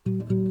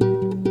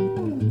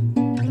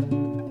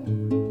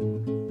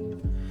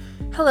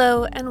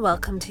Hello and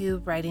welcome to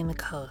Writing the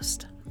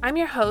Coast. I'm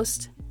your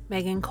host,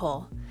 Megan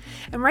Cole,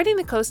 and Writing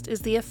the Coast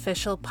is the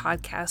official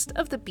podcast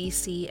of the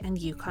BC and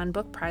Yukon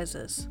Book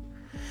Prizes.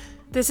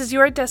 This is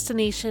your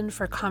destination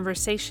for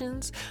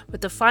conversations with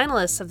the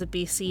finalists of the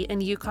BC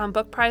and Yukon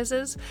Book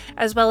Prizes,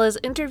 as well as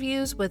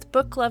interviews with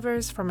book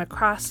lovers from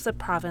across the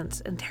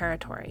province and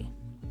territory.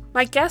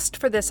 My guest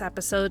for this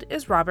episode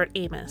is Robert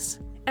Amos,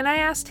 and I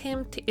asked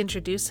him to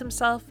introduce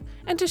himself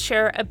and to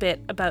share a bit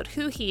about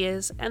who he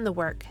is and the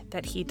work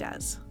that he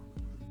does.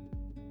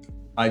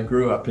 I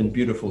grew up in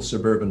beautiful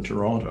suburban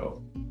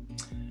Toronto.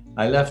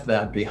 I left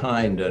that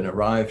behind and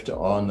arrived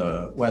on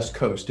the West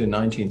Coast in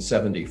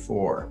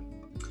 1974.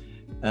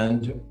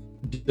 And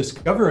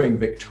discovering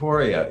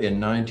Victoria in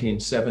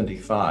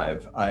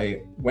 1975,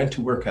 I went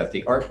to work at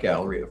the Art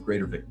Gallery of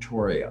Greater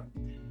Victoria,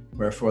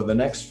 where for the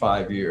next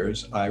 5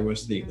 years, I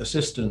was the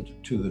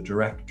assistant to the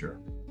director.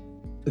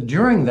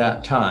 During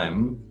that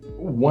time,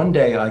 one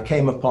day I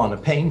came upon a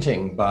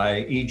painting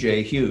by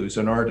E.J. Hughes,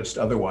 an artist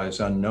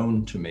otherwise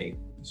unknown to me.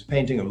 It's a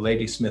painting of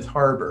Ladysmith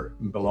Harbour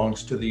and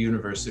belongs to the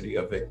University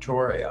of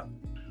Victoria.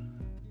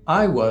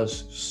 I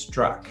was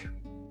struck.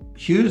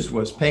 Hughes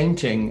was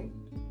painting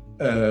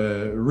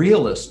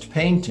realist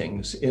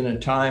paintings in a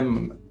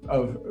time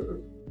of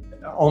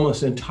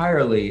almost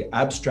entirely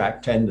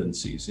abstract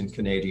tendencies in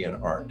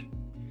Canadian art.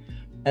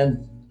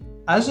 And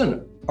as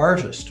an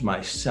artist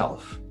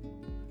myself,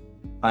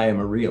 I am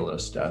a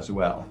realist as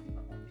well.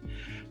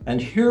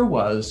 And here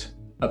was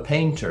a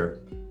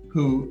painter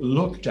who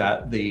looked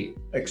at the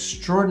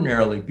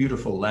extraordinarily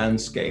beautiful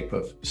landscape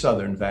of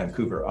southern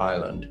Vancouver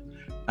Island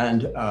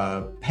and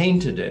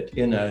painted it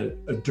in a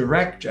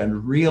direct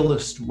and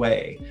realist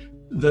way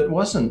that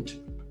wasn't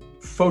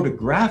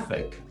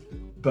photographic,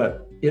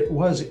 but it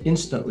was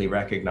instantly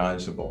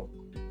recognizable.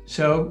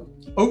 So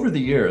over the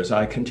years,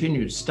 I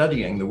continued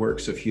studying the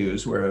works of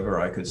Hughes wherever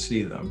I could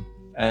see them,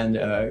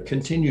 and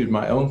continued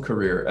my own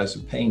career as a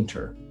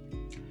painter.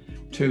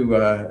 To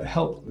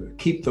help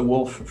keep the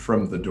wolf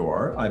from the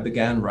door, I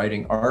began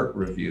writing art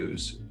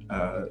reviews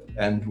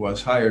and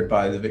was hired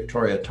by the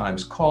Victoria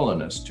Times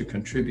Colonist to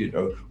contribute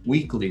a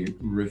weekly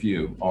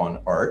review on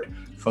art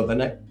for the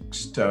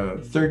next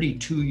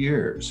 32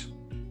 years,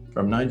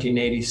 from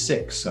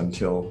 1986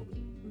 until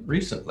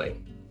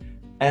recently.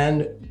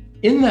 And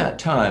in that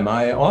time,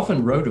 I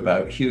often wrote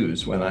about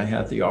Hughes when I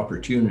had the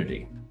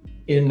opportunity.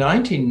 In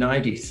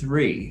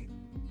 1993,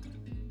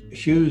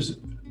 Hughes'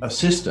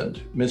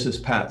 assistant,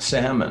 Mrs. Pat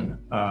Salmon,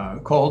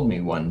 called me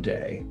one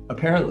day.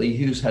 Apparently,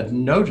 Hughes had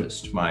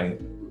noticed my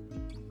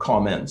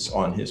comments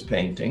on his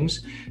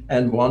paintings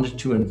and wanted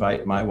to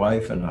invite my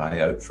wife and I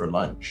out for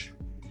lunch.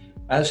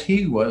 As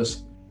he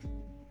was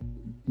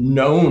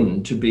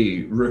known to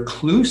be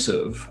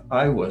reclusive,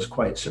 I was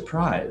quite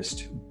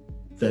surprised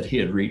that he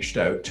had reached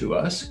out to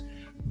us.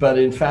 But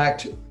in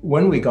fact,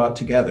 when we got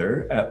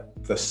together at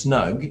the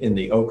Snug in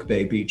the Oak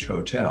Bay Beach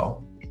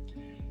Hotel,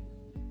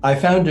 I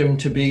found him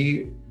to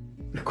be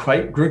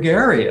quite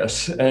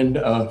gregarious and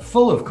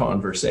full of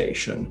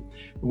conversation.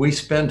 We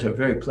spent a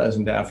very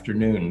pleasant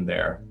afternoon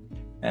there,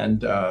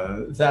 and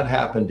that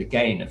happened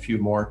again a few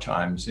more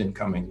times in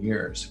coming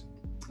years.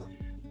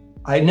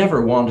 I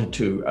never wanted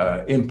to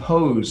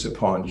impose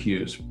upon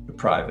Hughes'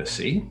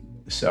 privacy,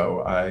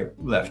 so I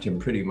left him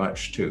pretty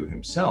much to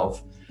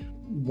himself.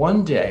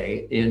 One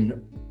day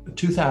in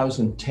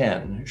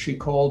 2010, she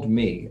called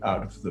me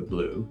out of the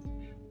blue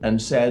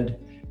and said,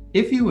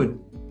 if you would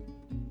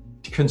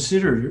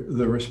consider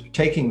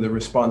taking the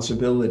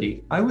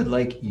responsibility, I would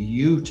like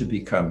you to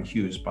become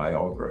Hughes'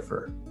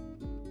 biographer.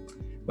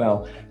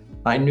 Well,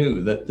 I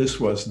knew that this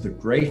was the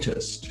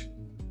greatest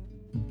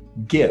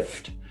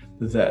gift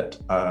that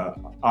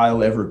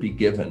I'll ever be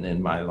given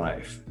in my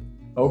life.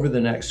 Over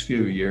the next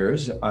few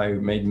years, I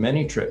made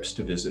many trips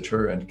to visit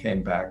her and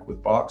came back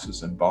with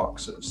boxes and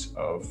boxes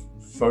of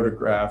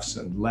photographs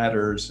and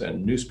letters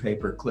and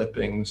newspaper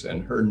clippings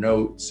and her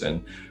notes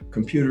and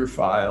computer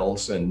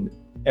files and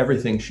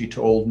everything she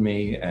told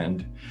me.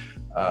 And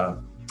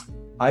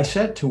I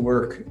set to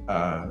work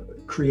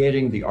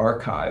creating the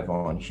archive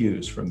on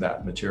Hughes from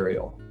that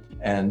material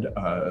and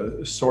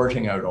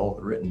sorting out all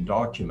the written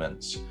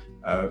documents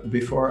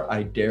before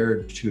I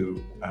dared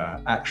to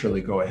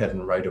actually go ahead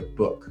and write a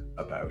book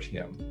about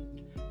him.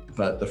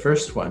 But the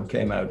first one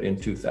came out in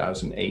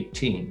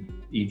 2018.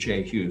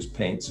 E.J. Hughes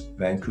Paints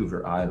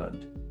Vancouver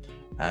Island.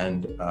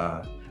 And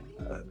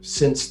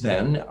since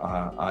then,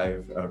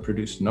 I've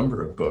produced a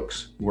number of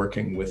books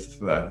working with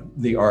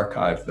the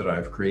archive that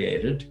I've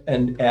created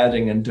and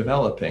adding and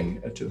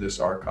developing to this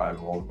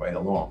archive all the way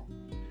along.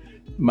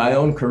 My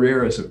own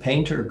career as a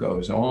painter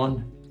goes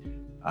on,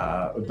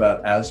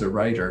 but as a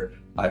writer,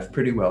 I've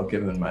pretty well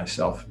given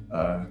myself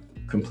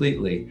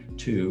completely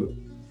to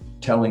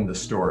telling the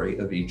story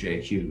of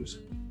E.J. Hughes.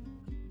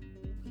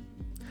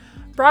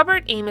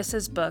 Robert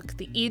Amos's book,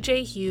 The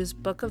E.J. Hughes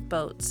Book of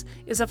Boats,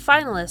 is a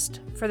finalist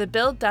for the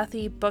Bill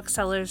Duthie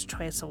Bookseller's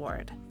Choice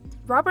Award.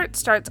 Robert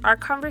starts our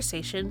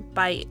conversation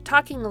by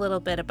talking a little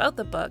bit about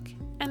the book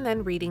and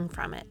then reading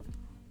from it.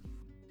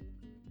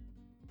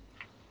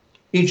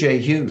 E.J.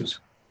 Hughes.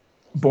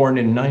 born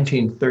in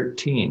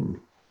 1913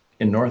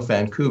 in North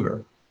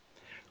Vancouver,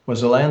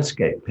 was a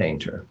landscape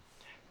painter,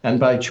 and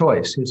by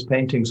choice, his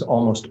paintings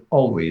almost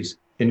always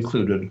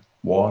included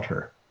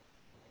water.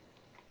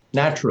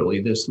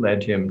 Naturally, this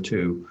led him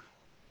to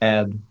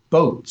add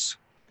boats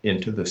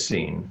into the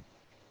scene.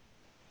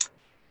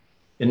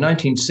 In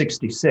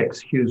 1966,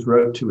 Hughes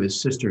wrote to his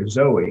sister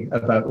Zoe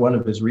about one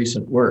of his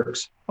recent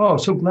works. "Oh,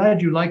 so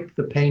glad you liked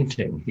the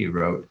painting," he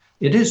wrote.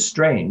 "It is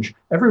strange.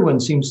 Everyone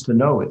seems to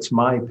know it's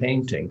my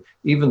painting,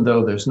 even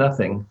though there's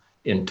nothing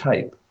in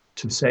type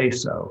to say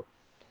so.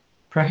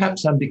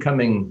 Perhaps I'm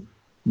becoming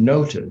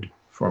noted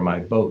for my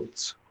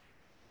boats."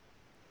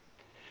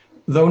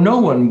 Though no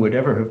one would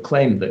ever have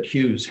claimed that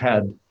Hughes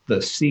had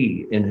the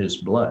sea in his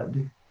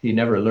blood, he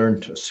never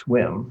learned to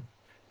swim,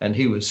 and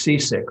he was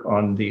seasick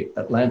on the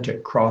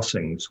Atlantic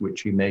crossings,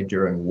 which he made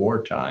during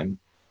wartime.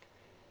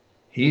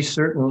 He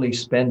certainly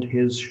spent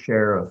his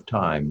share of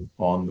time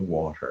on the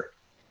water.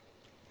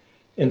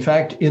 In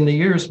fact, in the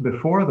years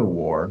before the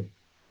war,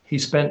 he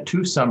spent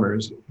 2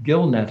 summers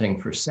gill netting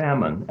for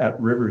salmon at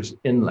Rivers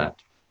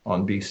Inlet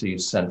on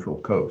BC's central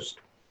coast.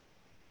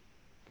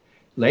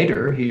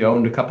 Later, he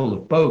owned a couple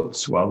of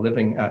boats while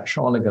living at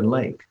Shawnigan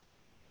Lake.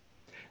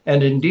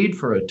 And indeed,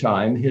 for a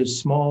time, his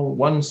small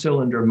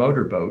one-cylinder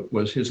motorboat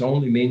was his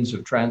only means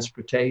of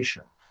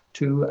transportation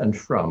to and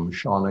from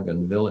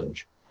Shawnigan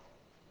Village.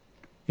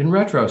 In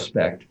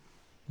retrospect,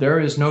 there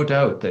is no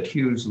doubt that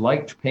Hughes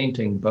liked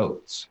painting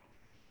boats,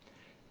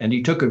 and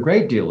he took a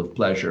great deal of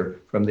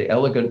pleasure from the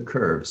elegant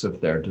curves of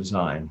their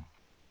design.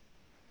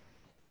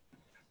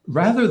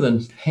 Rather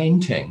than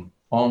painting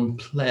en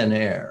plein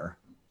air,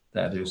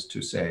 that is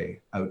to say,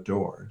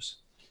 outdoors,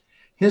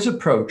 his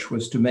approach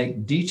was to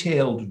make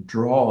detailed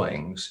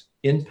drawings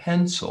in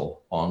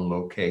pencil on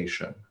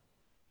location,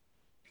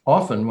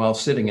 often while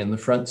sitting in the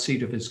front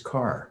seat of his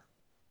car.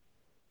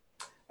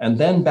 And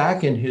then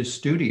back in his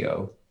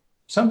studio,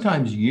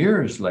 sometimes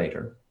years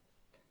later,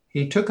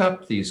 he took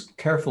up these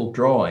careful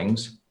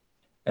drawings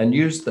and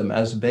used them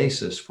as a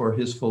basis for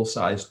his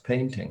full-sized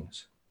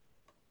paintings.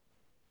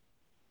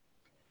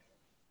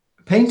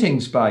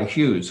 Paintings by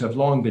Hughes have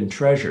long been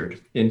treasured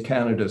in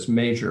Canada's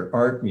major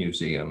art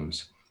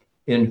museums.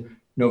 In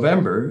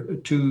November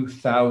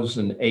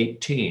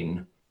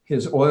 2018,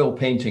 his oil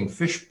painting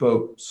Fish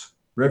Boats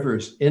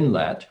Rivers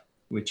Inlet,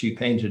 which he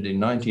painted in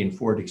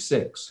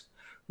 1946,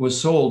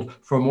 was sold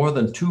for more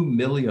than $2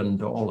 million.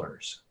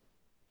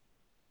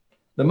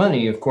 The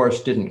money, of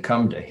course, didn't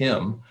come to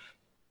him.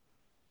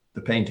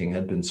 The painting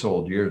had been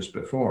sold years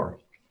before.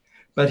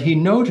 But he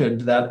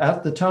noted that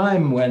at the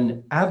time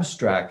when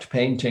abstract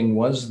painting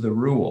was the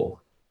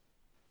rule,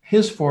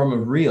 his form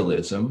of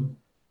realism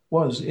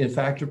was in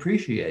fact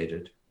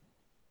appreciated.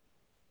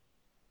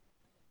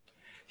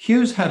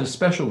 Hughes had a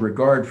special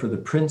regard for the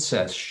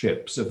princess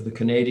ships of the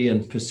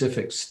Canadian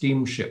Pacific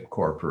Steamship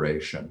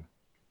Corporation.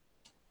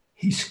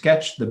 He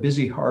sketched the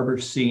busy harbor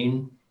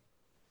scene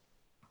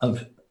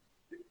of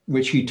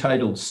which he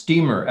titled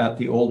Steamer at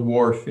the Old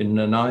Wharf in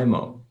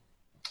Nanaimo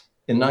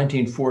in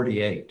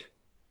 1948.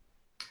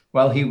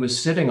 While he was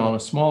sitting on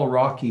a small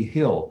rocky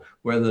hill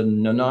where the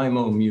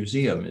Nanaimo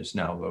Museum is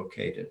now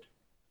located.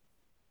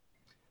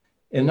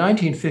 In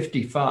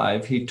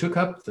 1955, he took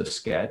up the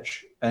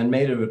sketch and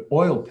made an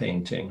oil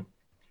painting.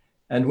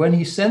 And when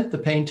he sent the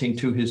painting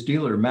to his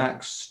dealer,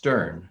 Max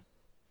Stern,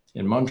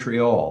 in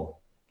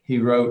Montreal, he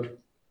wrote,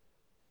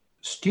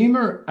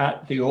 "Steamer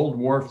at the Old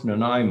Wharf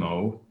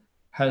Nanaimo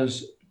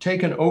has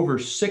taken over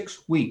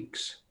 6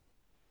 weeks,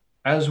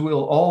 as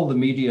will all the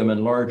medium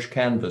and large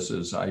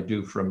canvases I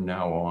do from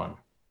now on."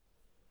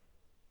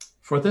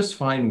 For this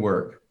fine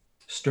work,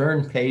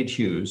 Stern paid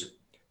Hughes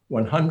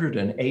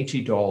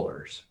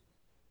 $180,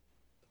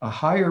 a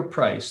higher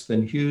price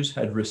than Hughes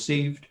had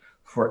received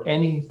for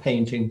any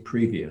painting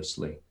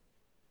previously.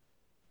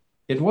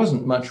 It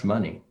wasn't much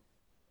money,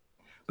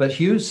 but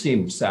Hughes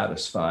seemed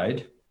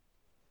satisfied.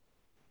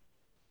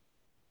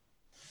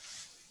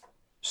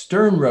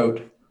 Stern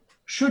wrote,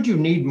 "Should you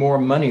need more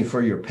money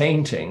for your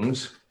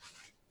paintings,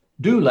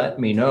 do let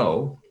me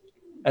know,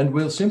 and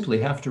we'll simply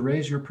have to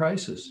raise your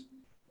prices."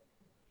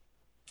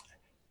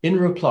 In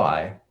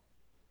reply,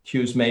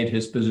 Hughes made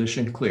his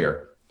position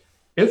clear.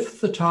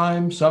 "If the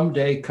time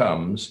someday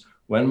comes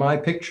when my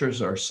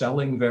pictures are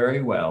selling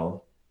very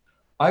well,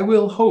 I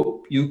will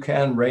hope you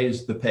can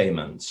raise the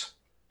payments.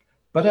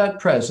 But at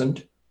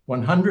present,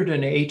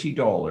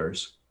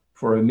 $180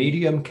 for a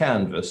medium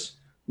canvas,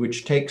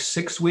 which takes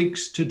 6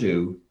 weeks to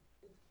do,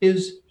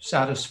 is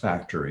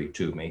satisfactory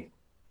to me."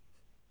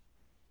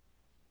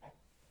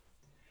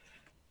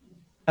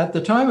 At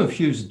the time of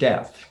Hughes'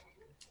 death,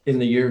 in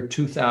the year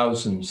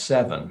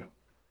 2007,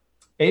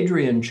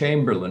 Adrian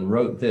Chamberlain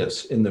wrote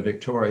this in the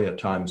Victoria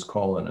Times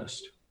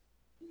Colonist.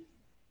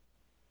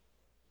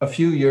 "A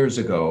few years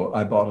ago,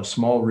 I bought a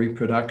small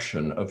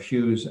reproduction of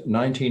Hughes'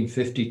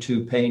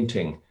 1952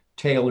 painting,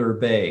 Taylor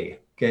Bay,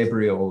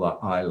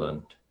 Gabriola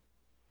Island.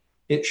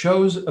 It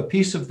shows a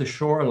piece of the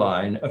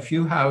shoreline a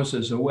few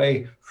houses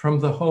away from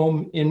the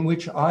home in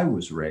which I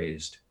was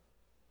raised.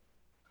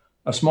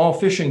 A small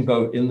fishing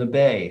boat in the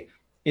bay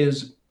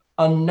is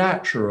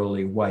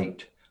unnaturally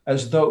white,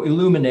 as though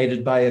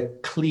illuminated by a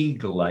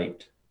Klieg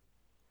light.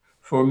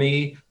 For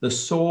me, the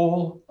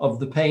soul of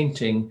the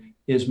painting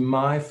is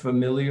my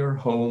familiar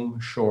home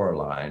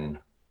shoreline.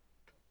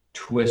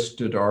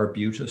 Twisted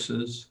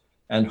arbutuses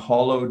and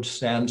hollowed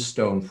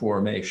sandstone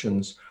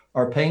formations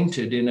are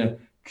painted in a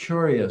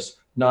curious,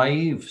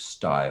 naive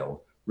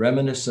style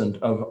reminiscent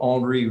of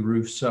Henri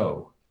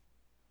Rousseau.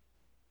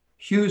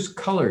 Hugh's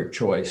color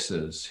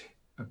choices,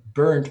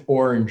 burnt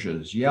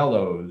oranges,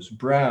 yellows,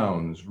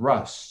 browns,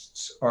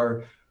 rusts,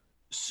 are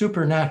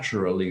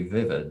supernaturally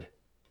vivid.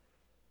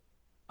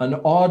 An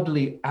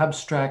oddly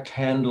abstract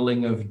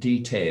handling of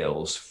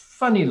details,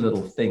 funny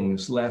little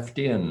things left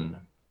in,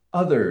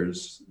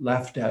 others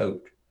left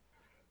out,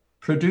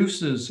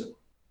 produces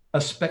a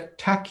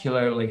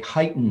spectacularly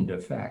heightened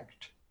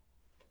effect.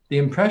 The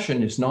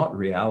impression is not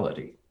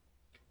reality.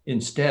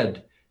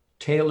 Instead,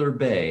 Taylor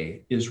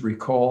Bay is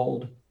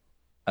recalled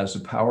as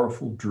a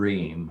powerful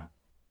dream.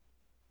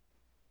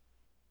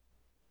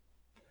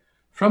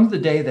 From the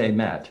day they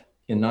met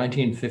in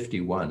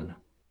 1951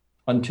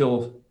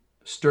 until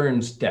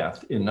Stern's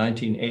death in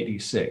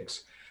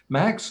 1986,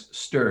 Max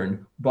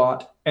Stern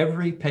bought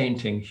every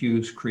painting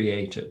Hughes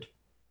created,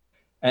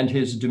 and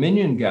his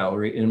Dominion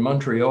Gallery in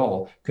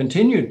Montreal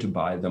continued to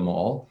buy them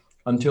all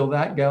until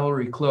that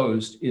gallery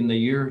closed in the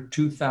year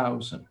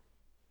 2000.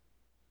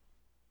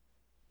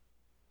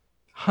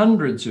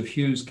 Hundreds of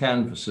Hughes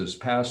canvases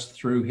passed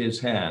through his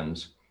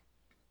hands,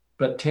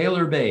 but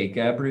Taylor Bay,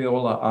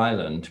 Gabriola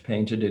Island,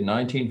 painted in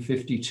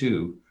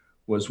 1952,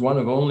 was one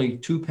of only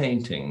two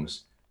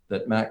paintings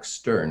that Max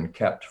Stern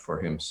kept for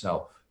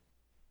himself.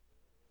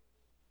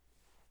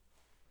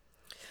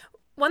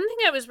 One thing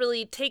I was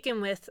really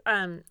taken with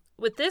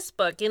this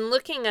book, in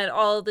looking at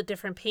all the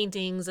different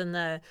paintings and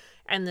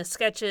the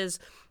sketches,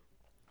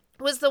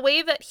 was the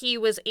way that he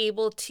was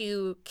able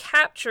to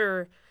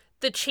capture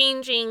the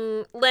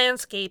changing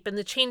landscape and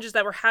the changes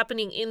that were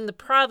happening in the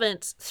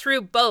province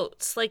through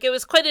boats. Like, it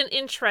was quite an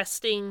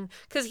interesting,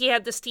 because he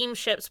had the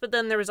steamships, but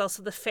then there was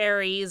also the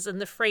ferries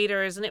and the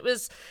freighters, and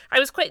I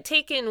was quite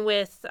taken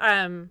with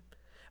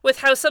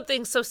how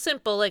something so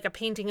simple like a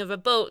painting of a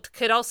boat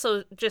could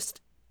also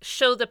just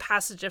show the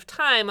passage of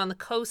time on the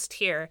coast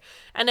here.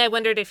 And I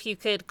wondered if you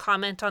could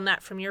comment on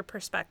that from your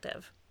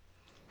perspective.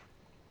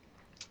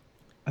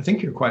 I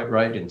think you're quite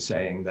right in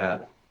saying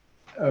that.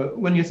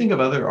 When you think of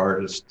other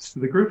artists,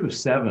 the Group of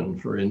Seven,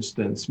 for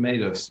instance,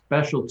 made a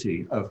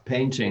specialty of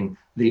painting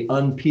the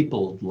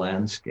unpeopled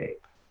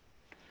landscape.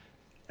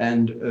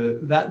 And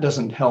that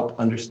doesn't help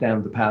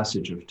understand the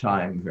passage of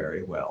time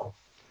very well.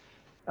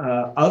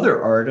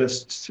 Other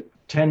artists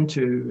tend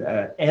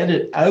to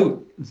edit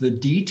out the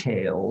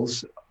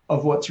details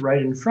of what's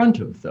right in front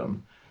of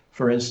them.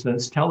 For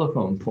instance,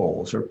 telephone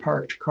poles or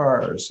parked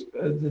cars.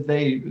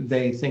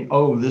 They think,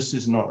 oh, this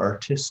is not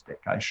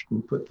artistic. I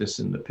shouldn't put this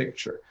in the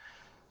picture.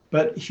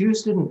 But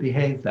Hughes didn't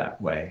behave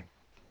that way.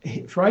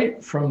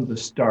 Right from the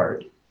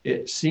start,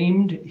 it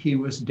seemed he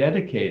was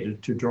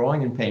dedicated to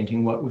drawing and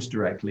painting what was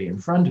directly in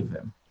front of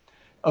him.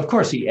 Of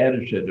course, he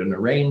edited and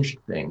arranged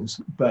things,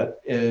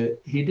 but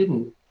he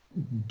didn't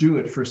do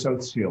it for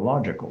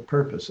sociological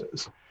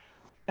purposes.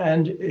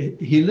 And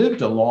he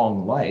lived a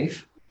long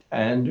life.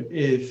 And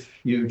if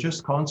you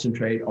just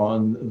concentrate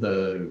on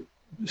the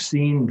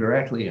scene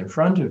directly in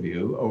front of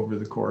you over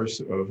the course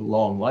of a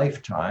long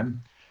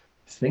lifetime,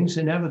 things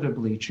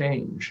inevitably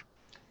change.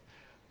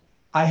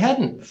 I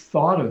hadn't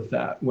thought of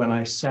that when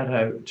I set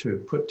out to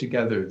put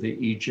together the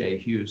E.J.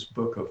 Hughes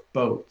Book of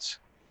Boats.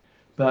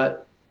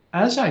 But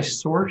as I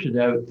sorted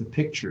out the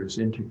pictures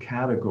into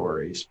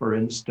categories, for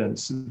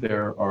instance,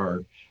 there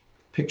are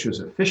pictures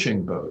of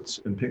fishing boats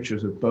and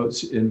pictures of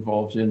boats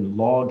involved in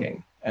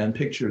logging and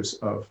pictures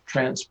of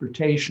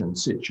transportation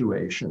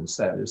situations,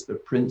 that is the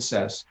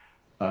Princess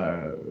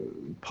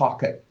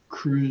pocket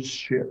cruise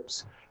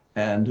ships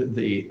and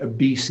the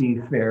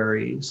BC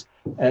ferries.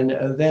 And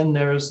then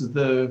there's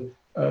the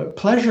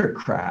pleasure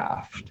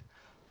craft.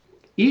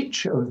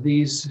 Each of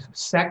these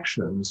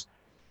sections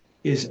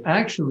is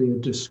actually a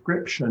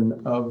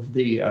description of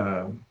the,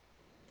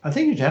 I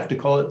think you'd have to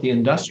call it the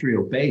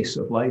industrial base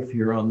of life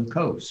here on the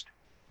coast.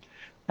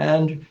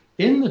 And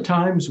in the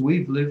times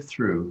we've lived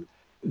through,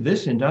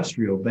 this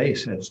industrial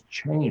base has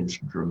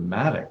changed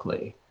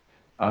dramatically.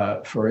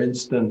 For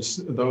instance,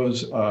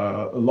 those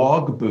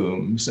log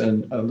booms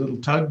and little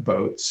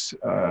tugboats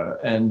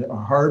and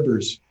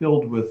harbors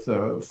filled with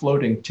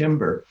floating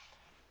timber,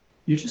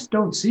 you just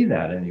don't see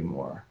that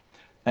anymore.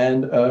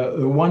 And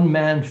the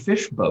one-man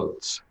fish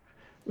boats,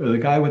 the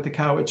guy with the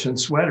Cowichan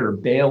sweater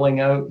bailing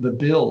out the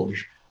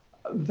bilge,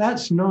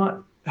 that's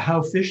not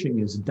how fishing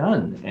is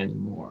done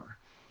anymore.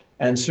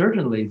 And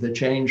certainly the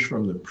change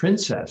from the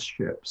Princess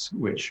ships,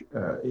 which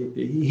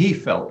he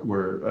felt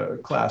were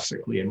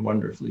classically and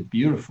wonderfully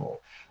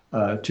beautiful,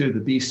 to the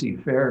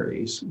BC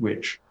ferries,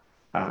 which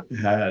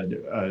had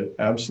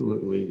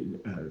absolutely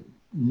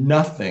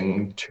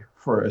nothing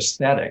for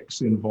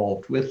aesthetics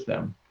involved with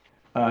them.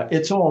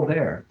 It's all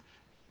there.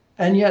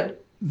 And yet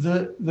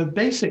The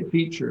basic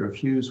feature of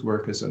Hughes'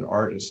 work as an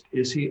artist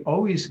is he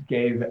always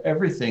gave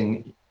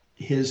everything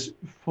his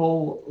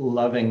full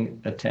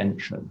loving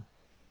attention,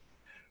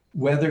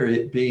 whether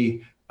it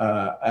be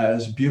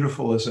as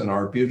beautiful as an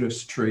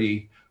arbutus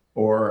tree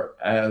or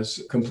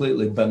as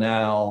completely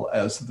banal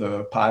as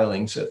the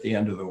pilings at the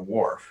end of the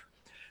wharf.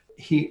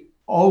 He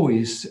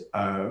always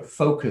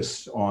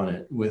focused on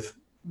it with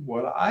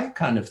what I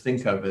kind of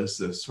think of as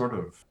the sort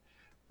of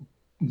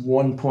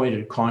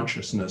one-pointed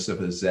consciousness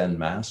of a Zen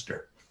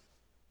master.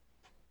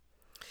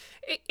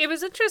 It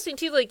was interesting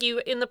too, like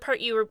you in the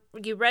part you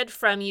read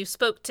from, you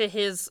spoke to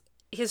his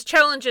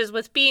challenges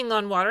with being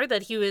on water,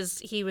 that he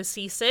was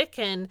seasick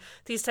and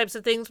these types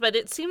of things, but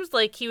it seems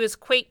like he was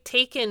quite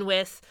taken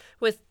with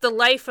the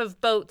life of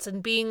boats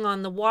and being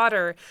on the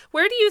water.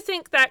 Where do you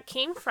think that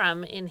came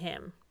from in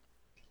him?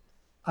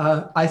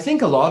 I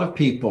think a lot of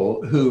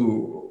people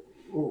who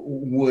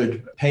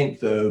would paint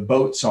the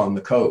boats on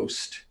the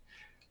coast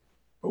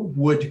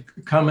would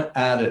come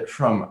at it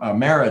from a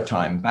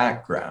maritime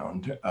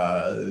background,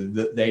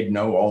 that they'd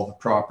know all the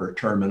proper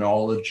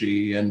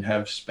terminology and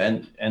have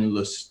spent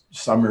endless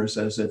summers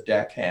as a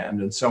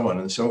deckhand and so on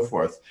and so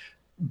forth.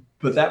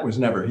 But that was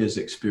never his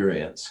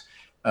experience.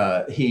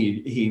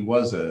 He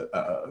was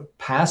a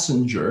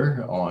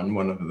passenger on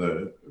one of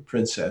the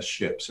princess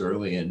ships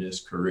early in his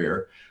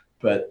career,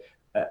 but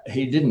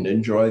he didn't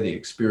enjoy the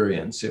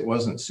experience. It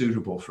wasn't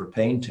suitable for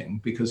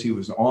painting because he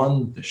was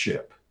on the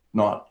ship,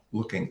 not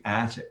looking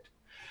at it.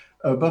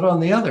 But on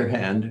the other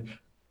hand,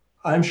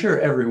 I'm sure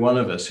every one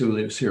of us who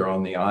lives here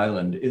on the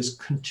island is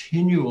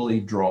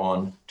continually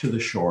drawn to the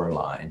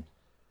shoreline.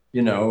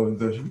 You know,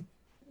 the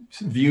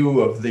view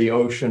of the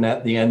ocean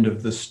at the end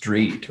of the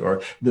street,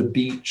 or the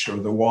beach, or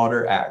the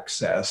water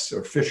access,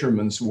 or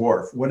Fisherman's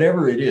Wharf,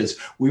 whatever it is,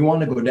 we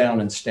want to go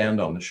down and stand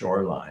on the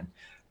shoreline.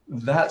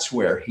 That's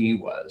where he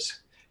was.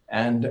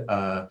 And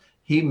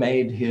he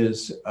made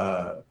his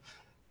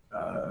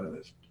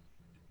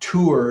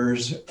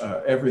tours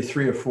every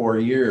 3 or 4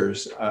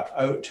 years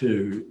out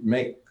to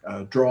make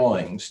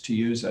drawings to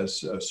use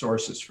as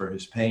sources for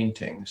his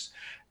paintings.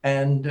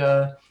 And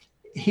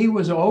he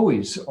was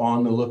always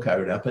on the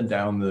lookout up and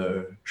down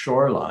the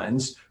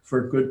shorelines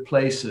for good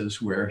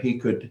places where he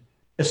could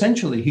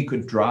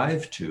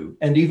drive to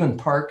and even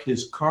park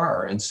his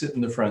car and sit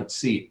in the front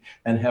seat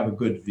and have a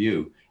good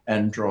view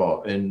and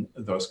draw in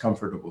those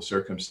comfortable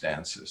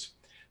circumstances.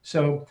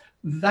 So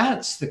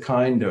that's the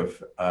kind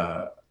of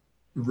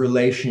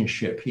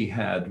relationship he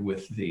had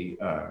with the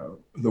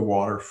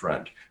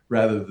waterfront,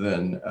 rather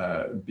than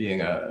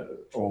being a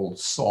old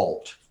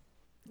salt.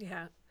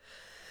 Yeah.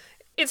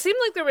 It seemed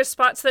like there were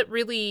spots that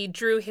really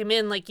drew him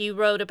in, like you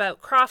wrote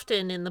about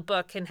Crofton in the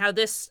book and how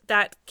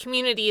that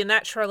community and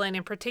that shoreline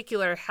in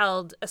particular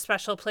held a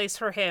special place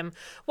for him.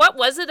 What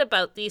was it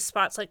about these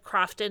spots like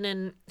Crofton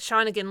and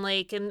Shawnigan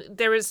Lake? And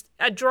there was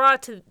a draw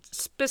to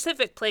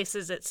specific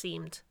places, it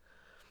seemed.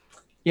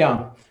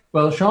 Yeah.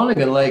 Well,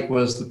 Shawnigan Lake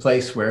was the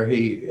place where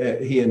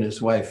he and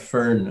his wife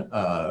Fern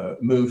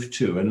moved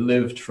to and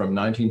lived from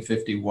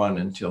 1951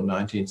 until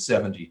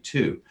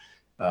 1972.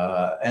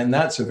 And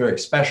that's a very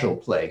special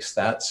place.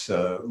 That's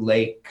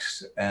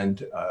lakes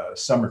and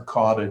summer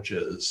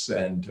cottages.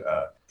 And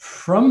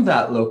from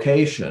that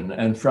location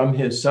and from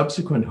his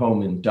subsequent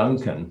home in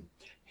Duncan,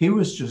 he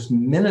was just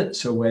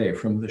minutes away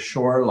from the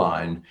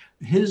shoreline.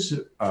 His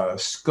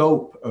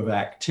scope of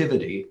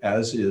activity,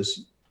 as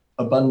is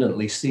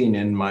abundantly seen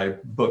in my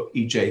book,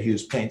 E.J.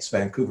 Hughes Paints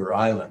Vancouver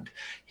Island,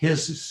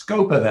 his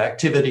scope of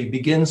activity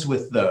begins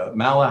with the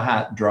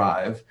Malahat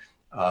Drive,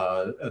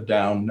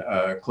 down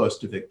close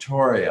to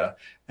Victoria,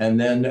 and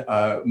then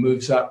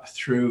moves up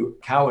through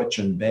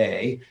Cowichan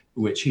Bay,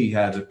 which he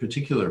had a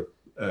particular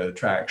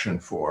attraction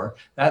for.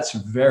 That's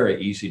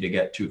very easy to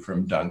get to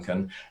from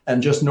Duncan.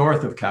 And just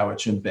north of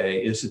Cowichan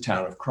Bay is the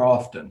town of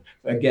Crofton,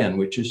 again,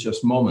 which is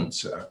just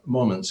moments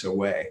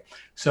away.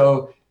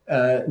 So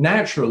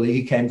naturally,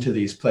 he came to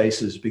these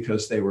places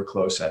because they were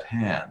close at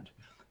hand.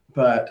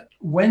 But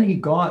when he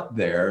got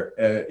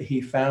there, he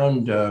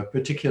found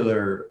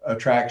particular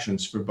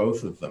attractions for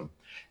both of them.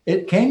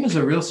 It came as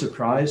a real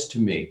surprise to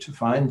me to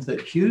find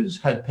that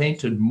Hughes had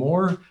painted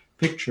more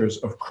pictures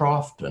of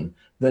Crofton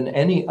than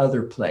any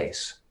other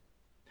place.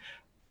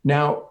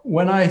 Now,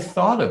 when I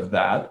thought of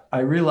that, I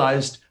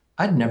realized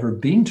I'd never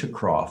been to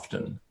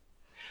Crofton.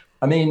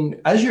 I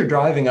mean, as you're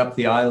driving up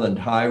the Island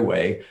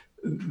Highway,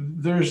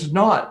 there's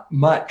not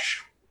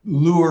much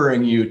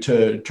luring you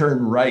to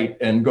turn right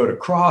and go to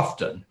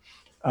Crofton.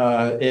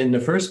 In the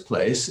first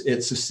place,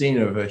 it's a scene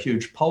of a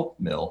huge pulp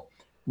mill,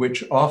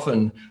 which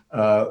often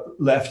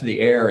left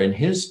the air in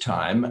his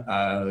time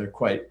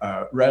quite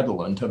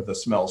redolent of the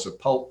smells of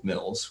pulp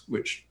mills,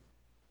 which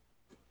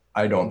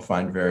I don't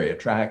find very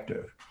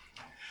attractive.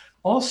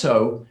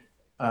 Also,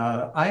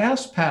 I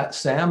asked Pat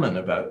Salmon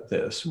about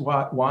this,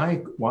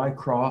 why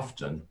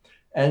Crofton?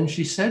 And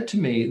she said to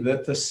me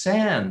that the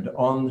sand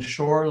on the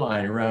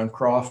shoreline around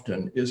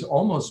Crofton is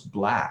almost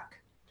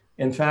black.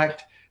 In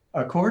fact,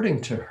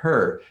 according to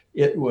her,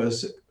 it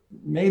was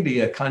maybe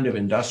a kind of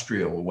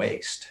industrial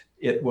waste.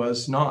 It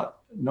was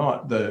not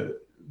the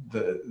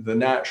the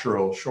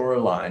natural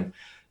shoreline.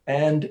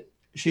 And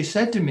she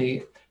said to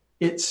me,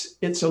 it's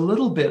a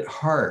little bit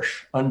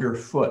harsh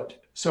underfoot.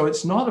 So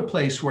it's not a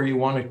place where you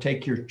want to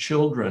take your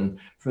children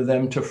for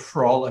them to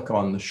frolic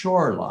on the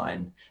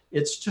shoreline.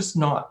 It's just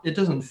not, it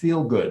doesn't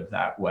feel good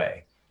that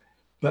way.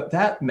 But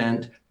that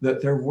meant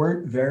that there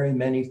weren't very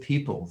many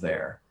people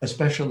there,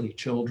 especially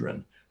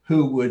children,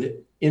 who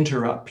would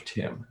interrupt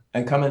him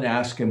and come and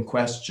ask him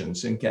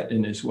questions and get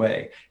in his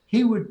way.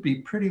 He would be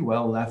pretty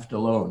well left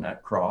alone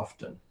at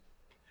Crofton.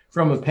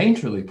 From a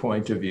painterly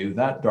point of view,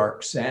 that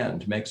dark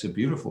sand makes a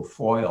beautiful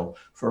foil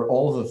for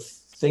all the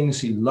things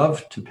he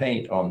loved to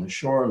paint on the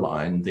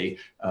shoreline, the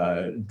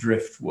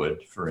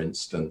driftwood, for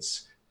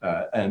instance,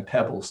 and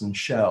pebbles and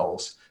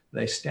shells.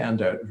 They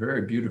stand out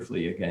very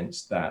beautifully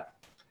against that.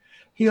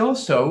 He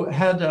also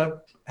had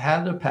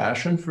a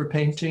passion for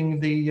painting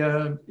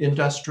the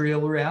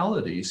industrial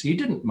realities. He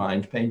didn't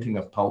mind painting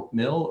a pulp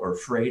mill or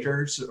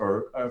freighters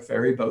or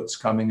ferry boats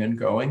coming and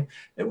going.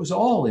 It was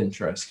all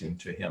interesting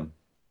to him.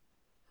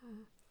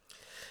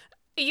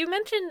 You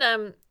mentioned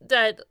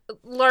that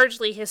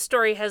largely his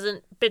story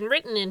hasn't been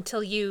written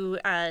until you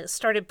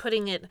started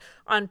putting it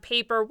on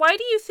paper. Why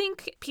do you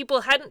think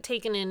people hadn't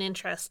taken an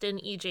interest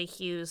in E.J.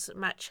 Hughes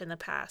much in the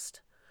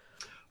past?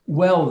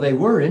 Well, they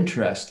were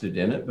interested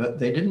in it, but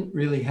they didn't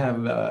really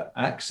have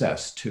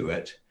access to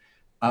it.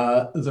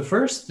 The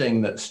first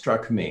thing that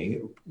struck me,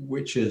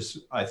 which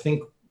is, I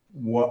think,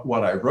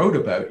 what I wrote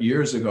about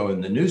years ago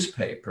in the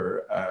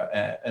newspaper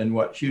and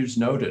what Hughes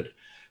noted,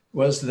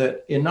 was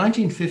that in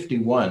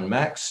 1951,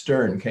 Max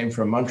Stern came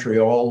from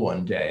Montreal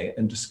one day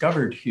and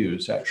discovered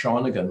Hughes at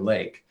Shawnigan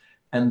Lake.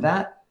 And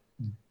that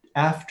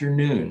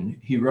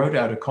afternoon, he wrote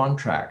out a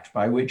contract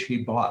by which he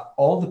bought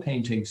all the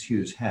paintings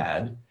Hughes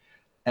had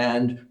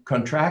and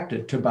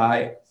contracted to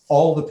buy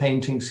all the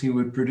paintings he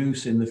would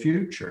produce in the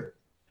future.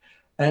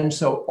 And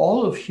so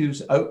all of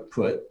Hughes'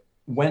 output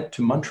went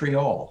to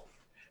Montreal,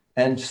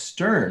 and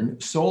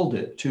Stern sold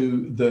it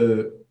to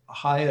the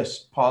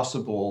highest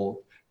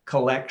possible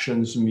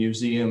collections,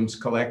 museums,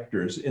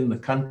 collectors in the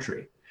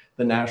country.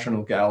 The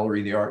National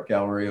Gallery, the Art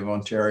Gallery of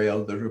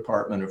Ontario, the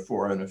Department of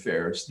Foreign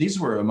Affairs. These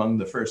were among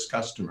the first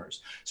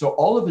customers. So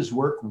all of his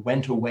work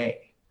went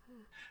away,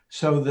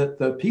 so that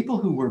the people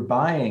who were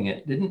buying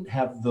it didn't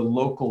have the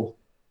local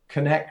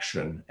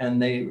connection,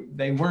 and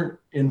they weren't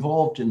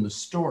involved in the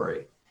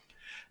story.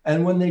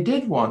 And when they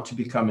did want to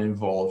become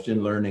involved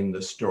in learning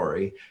the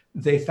story,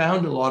 they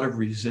found a lot of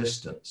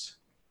resistance,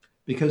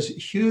 because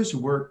Hughes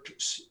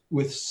worked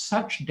with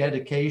such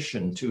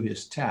dedication to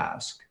his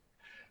task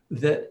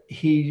that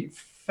he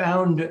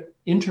found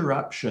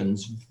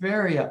interruptions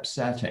very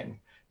upsetting.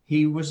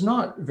 He was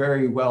not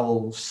very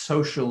well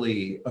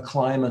socially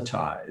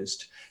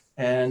acclimatized,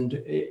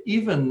 and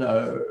even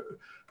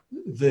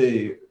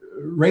the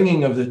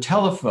ringing of the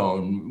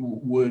telephone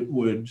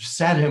would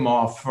set him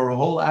off for a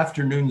whole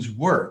afternoon's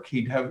work.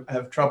 He'd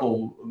have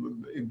trouble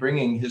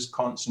bringing his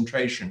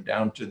concentration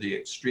down to the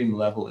extreme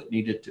level it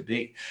needed to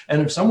be.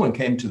 And if someone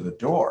came to the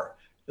door,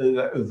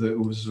 it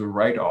was a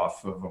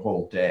write-off of a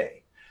whole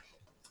day.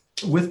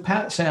 With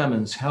Pat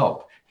Salmon's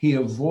help, he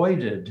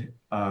avoided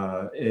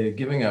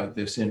giving out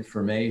this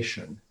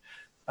information.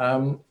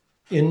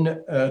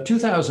 In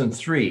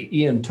 2003,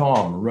 Ian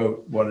Thom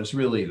wrote what is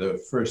really the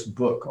first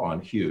book on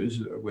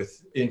Hughes,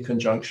 in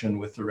conjunction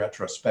with the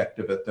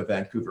retrospective at the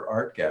Vancouver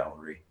Art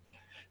Gallery.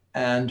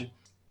 And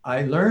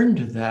I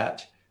learned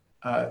that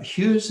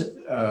Hughes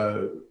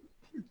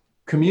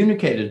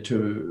communicated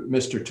to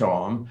Mr.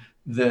 Thom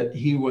that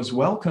he was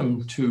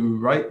welcome to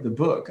write the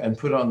book and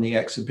put on the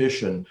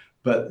exhibition,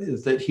 but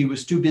that he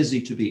was too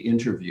busy to be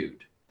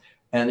interviewed.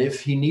 And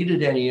if he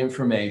needed any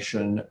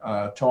information,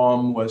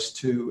 Thom was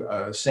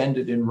to send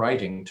it in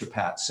writing to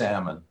Pat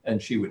Salmon,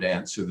 and she would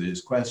answer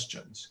his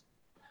questions.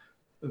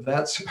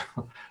 That's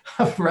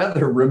a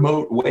rather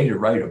remote way to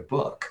write a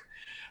book.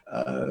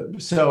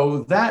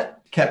 So that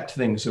kept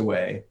things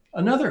away.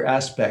 Another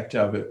aspect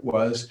of it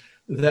was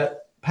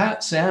that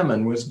Pat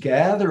Salmon was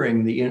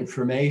gathering the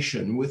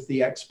information with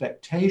the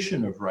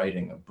expectation of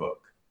writing a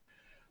book,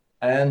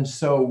 and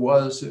so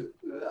was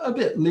a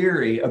bit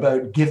leery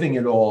about giving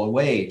it all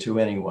away to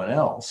anyone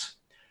else.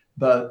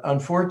 But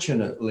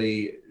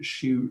unfortunately,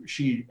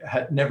 she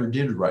never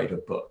did write a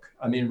book.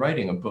 I mean,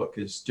 writing a book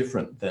is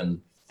different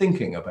than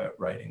thinking about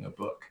writing a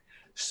book.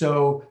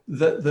 So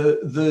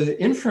the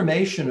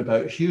information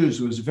about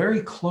Hughes was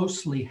very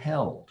closely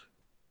held.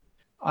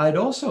 I'd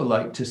also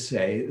like to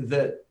say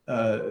that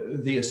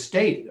the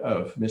estate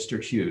of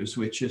Mr. Hughes,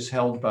 which is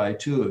held by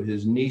two of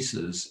his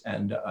nieces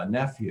and a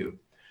nephew,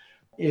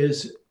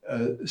 is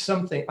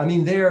something, I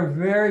mean, they are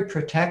very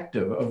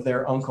protective of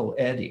their Uncle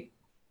Eddie.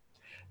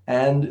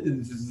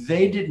 And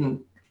they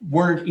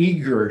weren't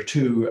eager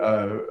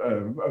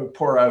to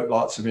pour out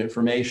lots of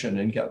information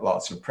and get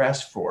lots of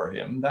press for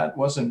him. That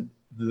wasn't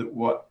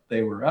what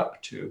they were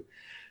up to.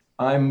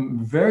 I'm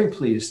very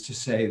pleased to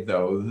say,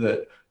 though,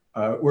 that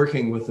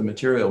working with the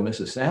material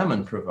Mrs.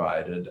 Salmon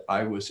provided,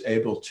 I was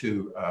able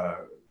to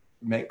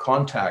make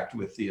contact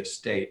with the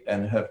estate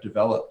and have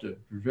developed a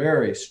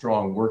very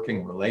strong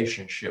working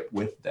relationship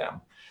with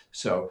them.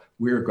 So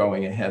we're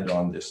going ahead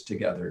on this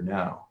together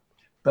now.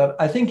 But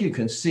I think you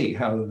can see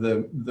how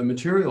the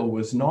material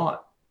was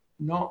not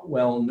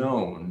well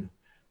known.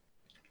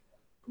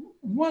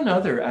 One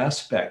other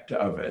aspect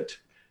of it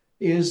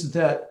is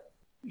that,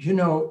 you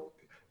know,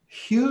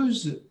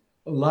 Hughes'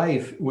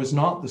 life was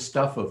not the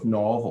stuff of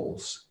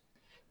novels.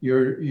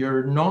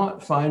 You're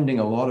not finding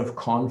a lot of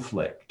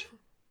conflict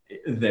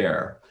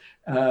there.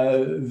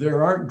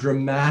 There aren't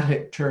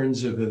dramatic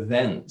turns of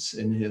events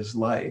in his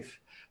life.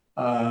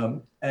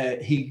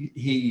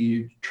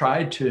 He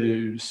tried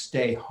to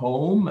stay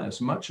home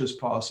as much as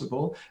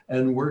possible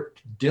and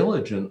worked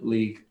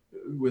diligently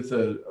with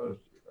a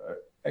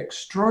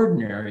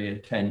extraordinary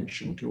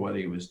attention to what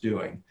he was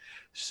doing.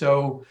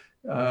 So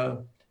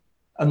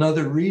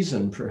another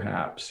reason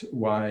perhaps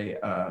why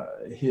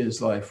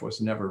his life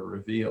was never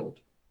revealed.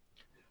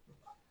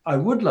 I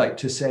would like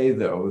to say,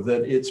 though,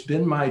 that it's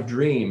been my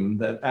dream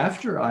that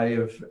after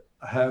I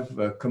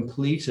have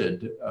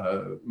completed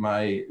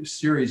my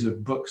series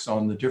of books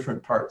on the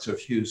different parts of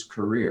Hughes'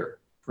 career.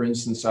 For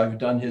instance, I've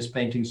done his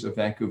paintings of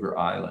Vancouver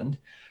Island.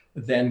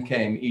 Then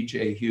came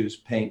E.J. Hughes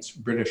Paints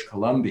British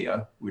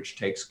Columbia, which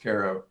takes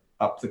care of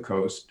up the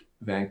coast,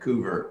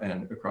 Vancouver,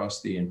 and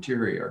across the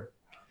interior.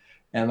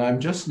 And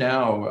I'm just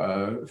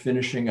now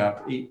finishing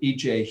up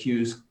E.J.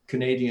 Hughes'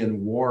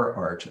 Canadian War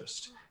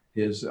Artist,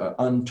 his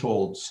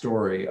untold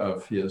story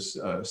of his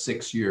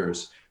 6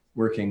 years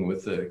working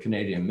with the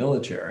Canadian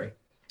military.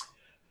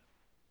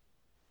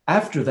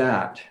 After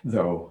that,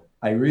 though,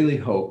 I really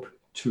hope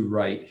to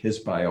write his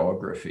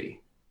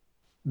biography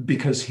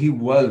because he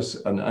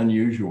was an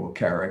unusual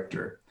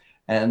character.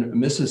 And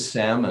Mrs.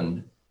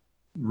 Salmon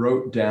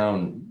wrote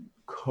down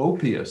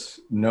copious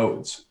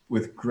notes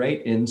with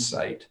great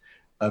insight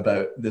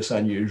about this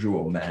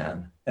unusual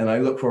man. And I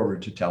look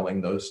forward to telling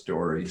those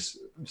stories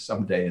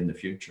someday in the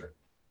future.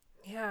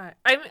 Yeah,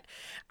 I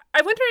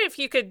wonder if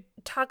you could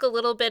talk a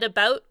little bit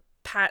about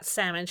Pat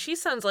Salmon. She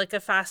sounds like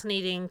a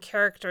fascinating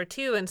character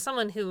too, and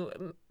someone who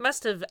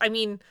must have, I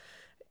mean,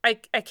 I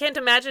can't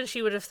imagine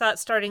she would have thought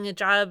starting a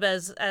job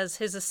as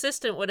his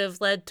assistant would have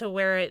led to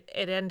where it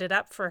ended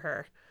up for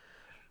her.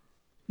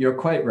 You're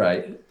quite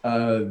right.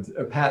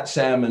 Pat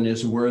Salmon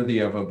is worthy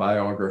of a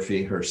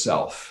biography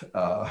herself.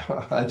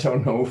 I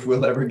don't know if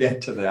we'll ever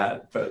get to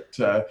that, but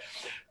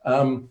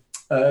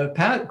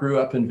Pat grew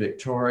up in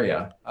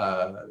Victoria,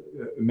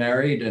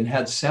 married and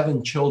had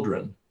 7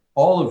 children,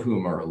 all of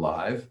whom are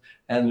alive,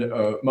 and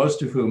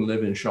most of whom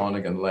live in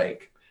Shawnigan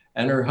Lake.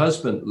 And her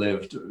husband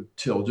lived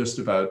till just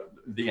about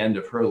the end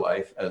of her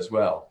life as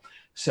well.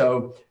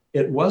 So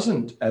it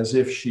wasn't as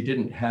if she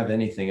didn't have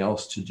anything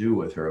else to do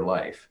with her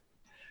life.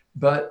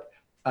 But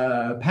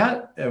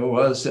Pat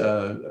was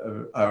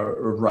a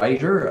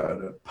writer,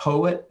 a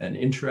poet, and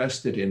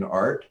interested in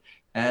art.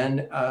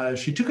 And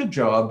she took a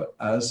job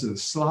as a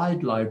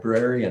slide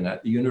librarian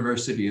at the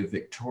University of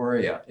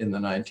Victoria in the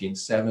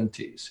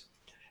 1970s.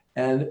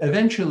 And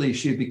eventually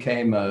she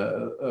became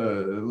a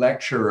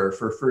lecturer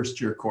for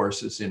first-year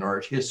courses in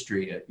art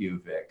history at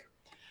UVic.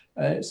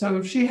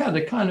 So she had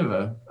a kind of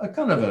a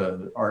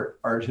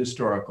art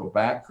historical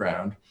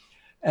background.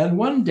 And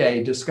one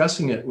day,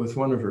 discussing it with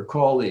one of her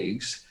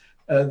colleagues,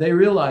 they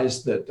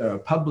realized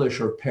that publish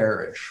or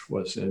perish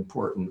was an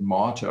important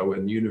motto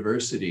in the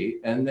university,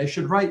 and they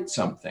should write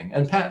something.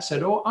 And Pat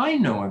said, "Oh, I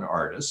know an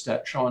artist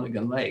at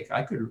Shawnigan Lake.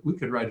 We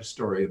could write a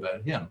story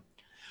about him."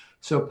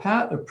 So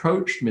Pat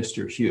approached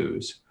Mr.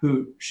 Hughes,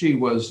 who she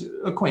was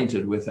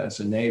acquainted with as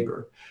a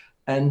neighbor,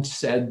 and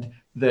said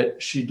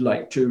that she'd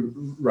like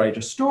to write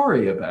a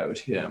story about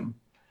him.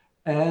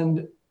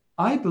 And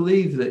I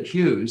believe that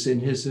Hughes, in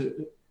his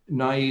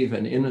naive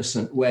and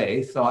innocent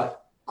way,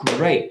 thought,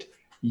 "Great,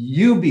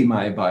 you be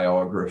my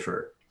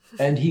biographer."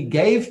 And he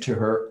gave to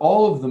her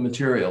all of the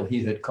material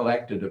he had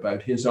collected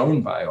about his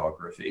own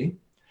biography.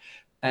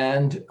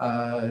 And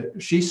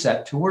she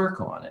set to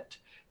work on it.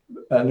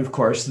 And of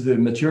course, the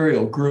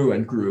material grew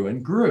and grew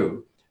and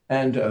grew.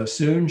 And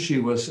soon she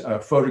was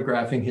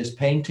photographing his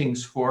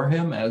paintings for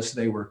him as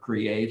they were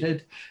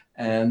created,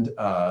 and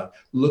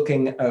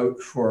looking out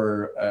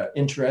for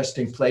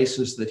interesting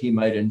places that he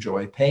might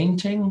enjoy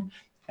painting,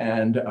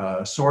 and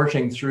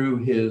sorting through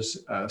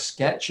his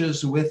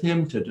sketches with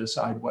him to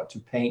decide what to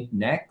paint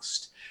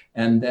next,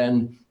 and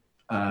then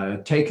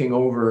taking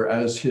over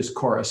as his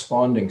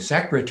corresponding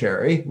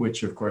secretary,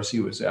 which of course he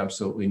was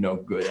absolutely no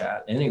good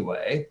at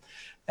anyway.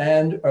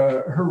 And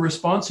her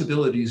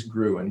responsibilities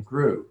grew and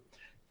grew.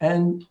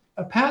 And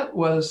Pat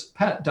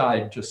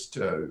died just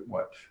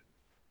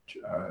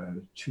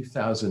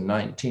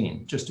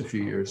 2019, just a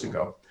few years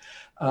ago.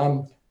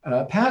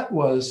 Pat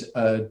was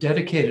a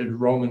dedicated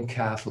Roman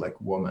Catholic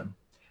woman.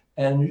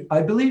 And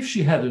I believe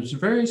she had a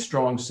very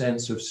strong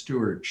sense of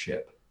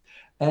stewardship.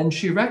 And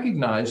she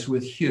recognized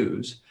with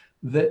Hughes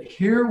that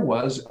here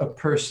was a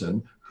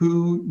person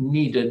who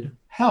needed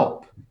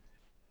help.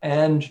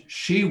 And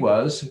she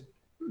was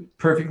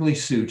perfectly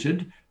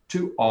suited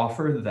to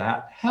offer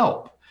that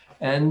help.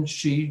 And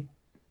she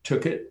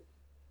took it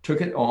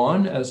took it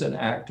on as an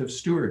act of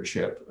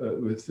stewardship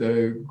with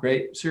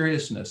great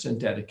seriousness and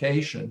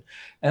dedication.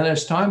 And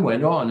as time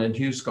went on and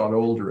Hughes got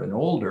older and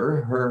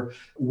older, her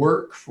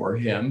work for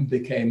him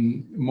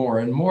became more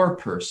and more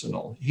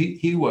personal.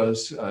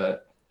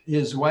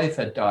 His wife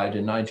had died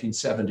in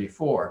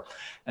 1974.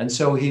 And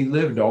so he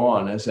lived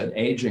on as an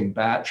aging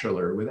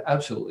bachelor with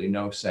absolutely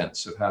no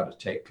sense of how to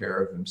take care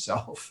of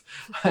himself.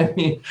 I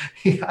mean,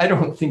 I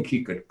don't think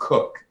he could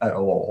cook at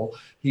all.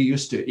 He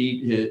used to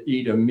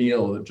eat a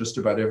meal just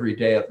about every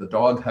day at the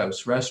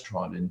Doghouse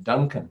restaurant in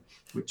Duncan,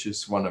 which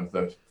is one of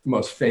the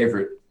most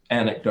favorite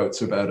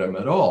anecdotes about him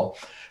at all.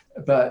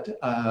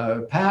 But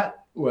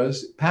Pat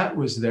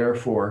was there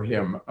for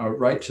him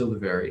right till the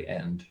very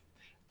end.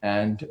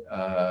 And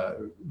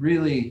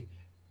really,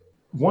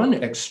 one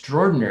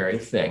extraordinary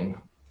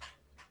thing,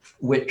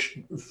 which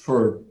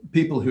for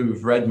people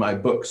who've read my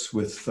books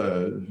with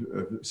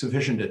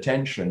sufficient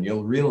attention,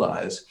 you'll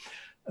realize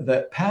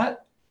that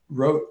Pat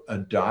wrote a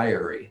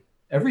diary.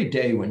 Every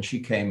day when she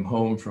came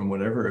home from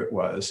whatever it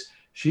was,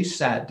 she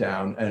sat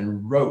down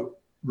and wrote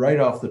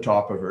right off the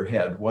top of her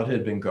head what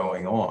had been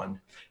going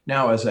on.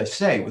 Now, as I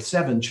say, with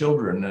 7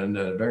 children and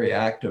a very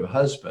active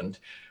husband,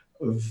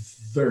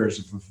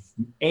 there's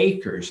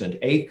acres and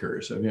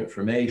acres of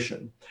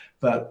information.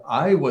 But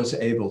I was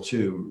able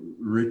to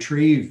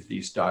retrieve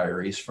these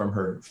diaries from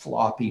her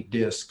floppy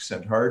disks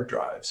and hard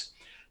drives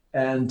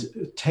and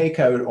take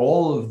out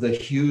all of the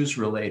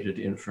Hughes-related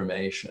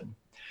information.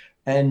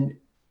 And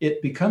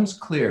it becomes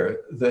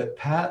clear that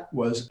Pat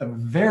was a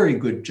very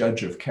good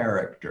judge of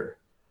character.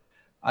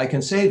 I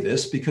can say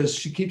this because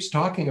she keeps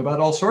talking about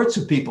all sorts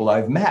of people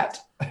I've met.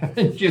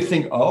 And you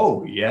think,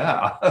 oh,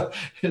 yeah,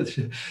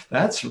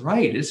 that's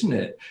right, isn't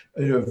it?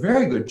 A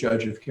very good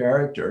judge of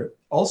character,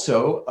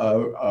 also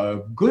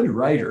a good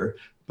writer,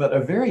 but a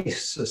very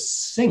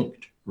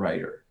succinct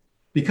writer.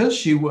 Because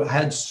she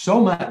had so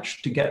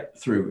much to get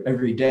through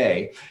every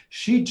day,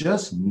 she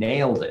just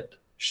nailed it.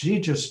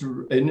 She just,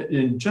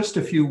 in just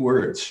a few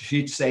words,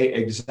 she'd say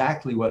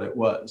exactly what it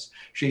was.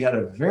 She had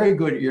a very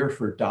good ear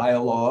for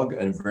dialogue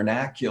and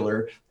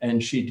vernacular,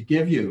 and she'd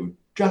give you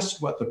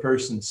just what the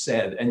person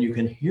said, and you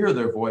can hear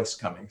their voice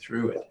coming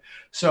through it.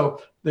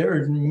 So there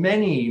are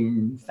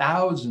many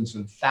thousands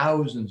and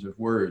thousands of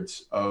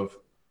words of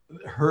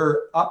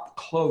her up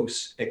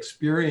close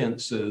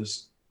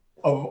experiences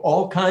of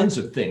all kinds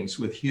of things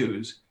with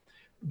Hughes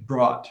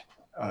brought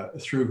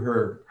through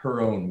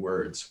her own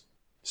words.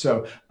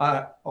 So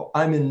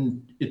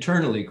I'm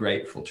eternally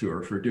grateful to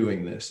her for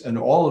doing this. And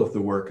all of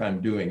the work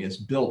I'm doing is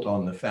built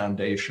on the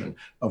foundation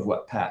of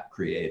what Pat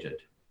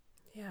created.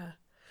 Yeah.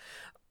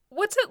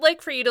 What's it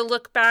like for you to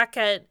look back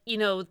at,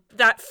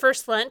 that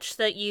first lunch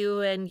that you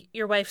and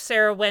your wife,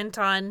 Sarah, went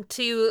on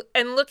to,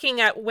 and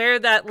looking at where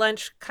that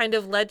lunch kind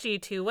of led you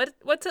to?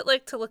 What's it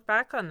like to look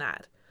back on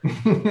that?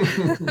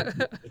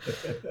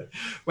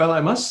 Well, I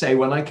must say,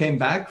 when I came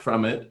back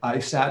from it, I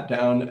sat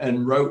down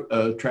and wrote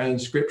a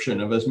transcription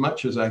of as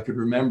much as I could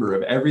remember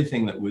of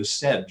everything that was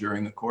said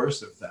during the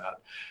course of that.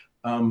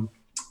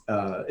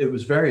 It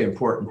was very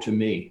important to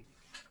me.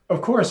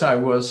 Of course, I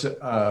was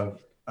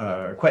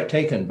quite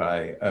taken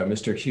by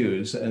Mr.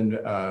 Hughes and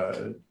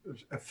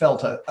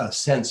felt a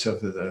sense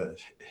of the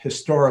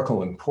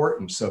historical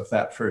importance of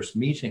that first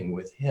meeting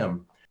with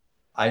him.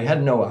 I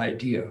had no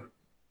idea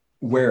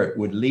where it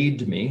would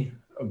lead me,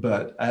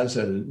 but as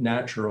a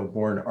natural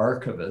born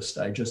archivist,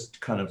 I just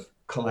kind of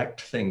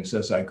collect things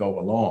as I go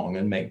along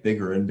and make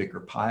bigger and bigger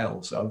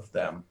piles of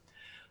them.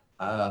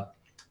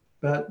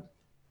 But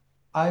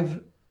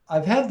I've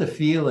had the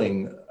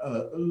feeling,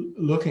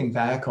 looking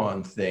back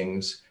on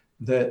things,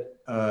 that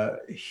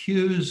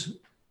Hughes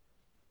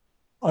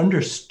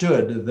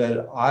understood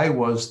that I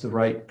was the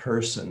right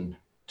person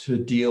to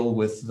deal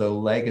with the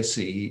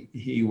legacy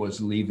he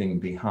was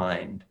leaving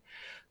behind.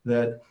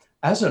 That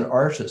as an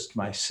artist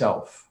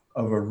myself,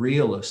 of a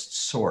realist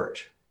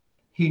sort,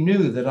 he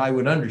knew that I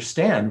would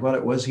understand what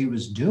it was he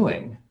was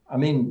doing. I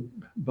mean,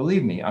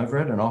 believe me, I've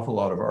read an awful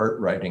lot of art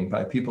writing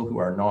by people who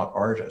are not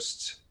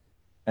artists,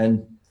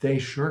 and they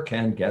sure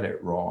can get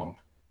it wrong.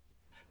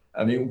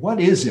 I mean, what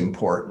is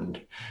important?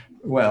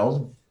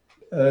 Well,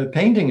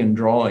 painting and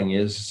drawing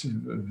is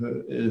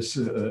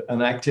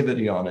an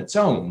activity on its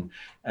own.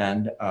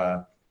 And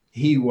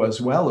he was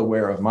well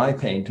aware of my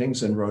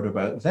paintings and wrote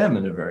about them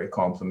in a very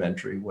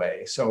complimentary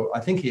way. So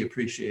I think he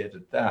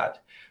appreciated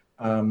that.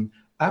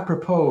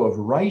 Apropos of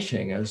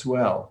writing as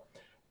well,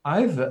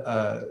 I've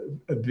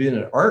been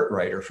an art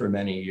writer for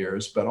many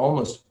years, but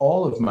almost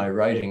all of my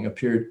writing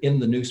appeared in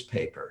the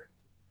newspaper.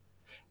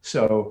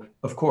 So,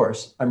 of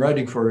course, I'm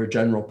writing for a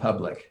general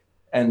public,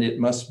 and it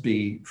must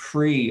be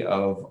free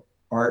of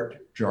art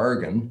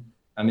jargon.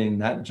 I mean,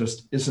 that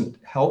just isn't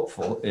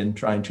helpful in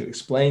trying to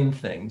explain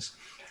things.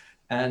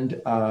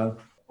 And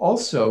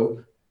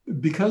also,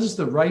 because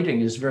the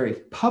writing is very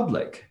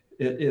public,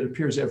 it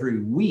appears every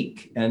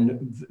week,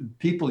 and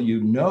people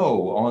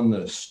on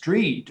the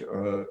street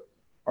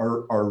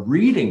are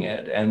reading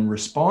it and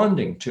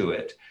responding to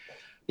it.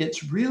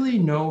 It's really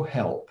no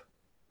help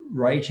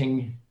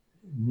writing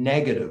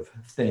negative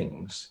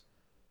things.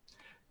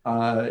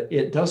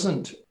 it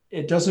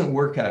doesn't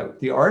work out.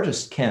 The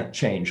artist can't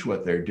change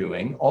what they're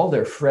doing. All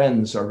their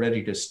friends are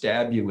ready to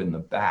stab you in the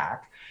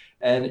back.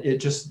 And it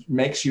just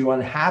makes you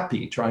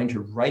unhappy trying to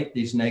write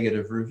these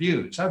negative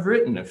reviews. I've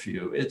written a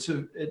few.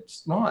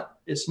 It's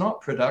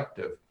not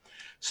productive.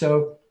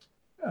 So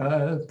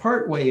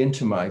part way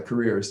into my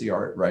career as the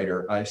art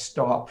writer, I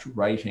stopped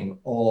writing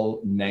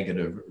all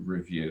negative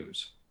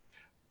reviews.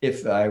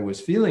 If I was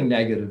feeling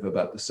negative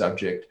about the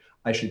subject,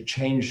 I should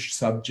change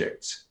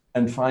subjects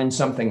and find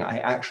something I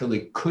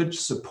actually could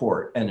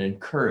support and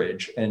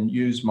encourage and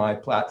use my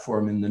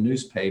platform in the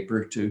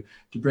newspaper to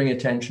bring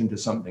attention to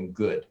something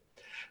good.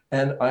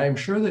 And I'm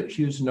sure that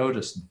Hughes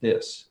noticed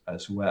this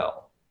as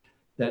well,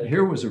 that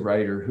here was a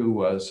writer who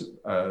was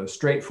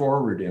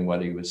straightforward in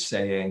what he was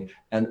saying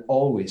and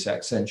always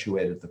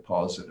accentuated the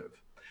positive.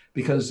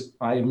 Because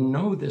I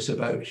know this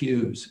about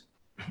Hughes.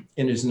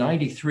 In his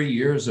 93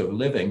 years of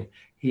living,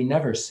 he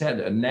never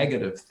said a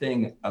negative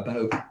thing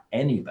about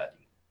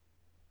anybody.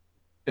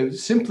 It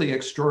was simply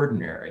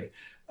extraordinary.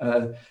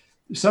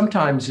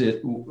 Sometimes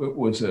it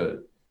was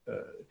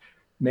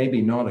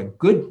maybe not a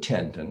good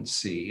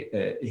tendency.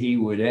 He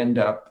would end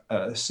up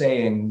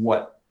saying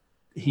what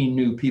he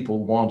knew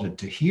people wanted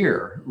to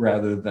hear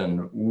rather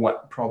than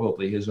what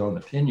probably his own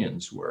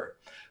opinions were.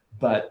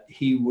 But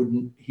he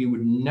would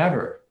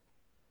never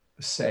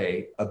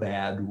say a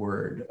bad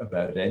word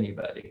about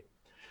anybody.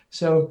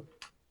 So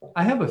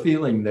I have a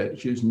feeling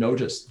that Hughes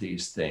noticed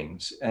these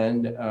things,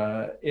 and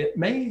it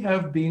may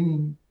have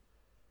been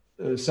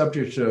a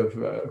subject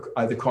of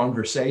either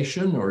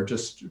conversation or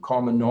just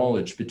common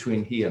knowledge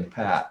between he and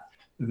Pat,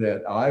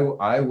 that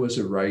I was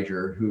a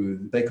writer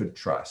who they could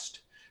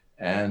trust.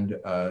 And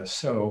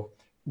so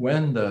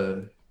when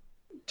the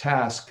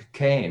task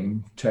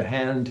came to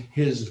hand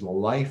his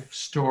life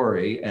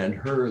story and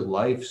her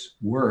life's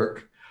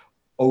work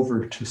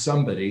over to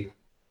somebody,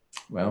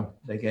 well,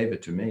 they gave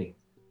it to me.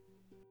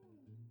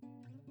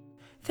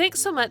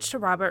 Thanks so much to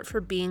Robert for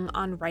being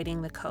on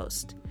Writing the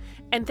Coast.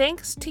 And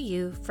thanks to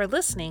you for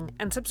listening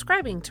and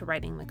subscribing to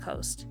Writing the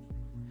Coast.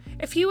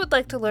 If you would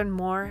like to learn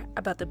more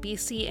about the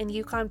BC and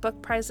Yukon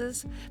Book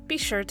Prizes, be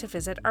sure to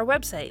visit our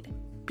website,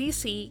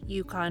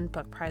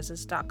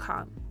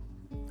 bcyukonbookprizes.com.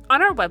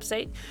 On our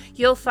website,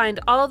 you'll find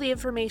all the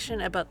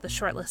information about the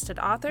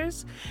shortlisted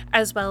authors,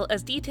 as well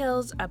as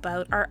details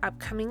about our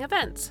upcoming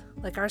events,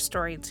 like our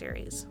Storied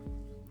series.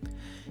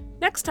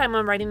 Next time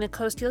on Writing the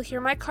Coast, you'll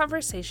hear my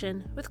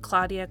conversation with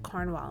Claudia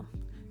Cornwall,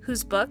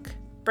 whose book,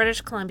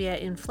 British Columbia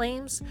in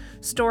Flames,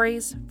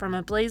 Stories from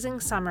a Blazing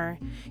Summer,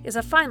 is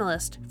a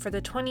finalist for the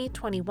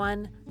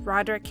 2021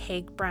 Roderick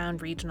Haig Brown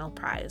Regional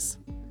Prize.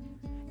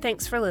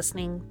 Thanks for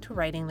listening to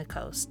Writing the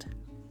Coast.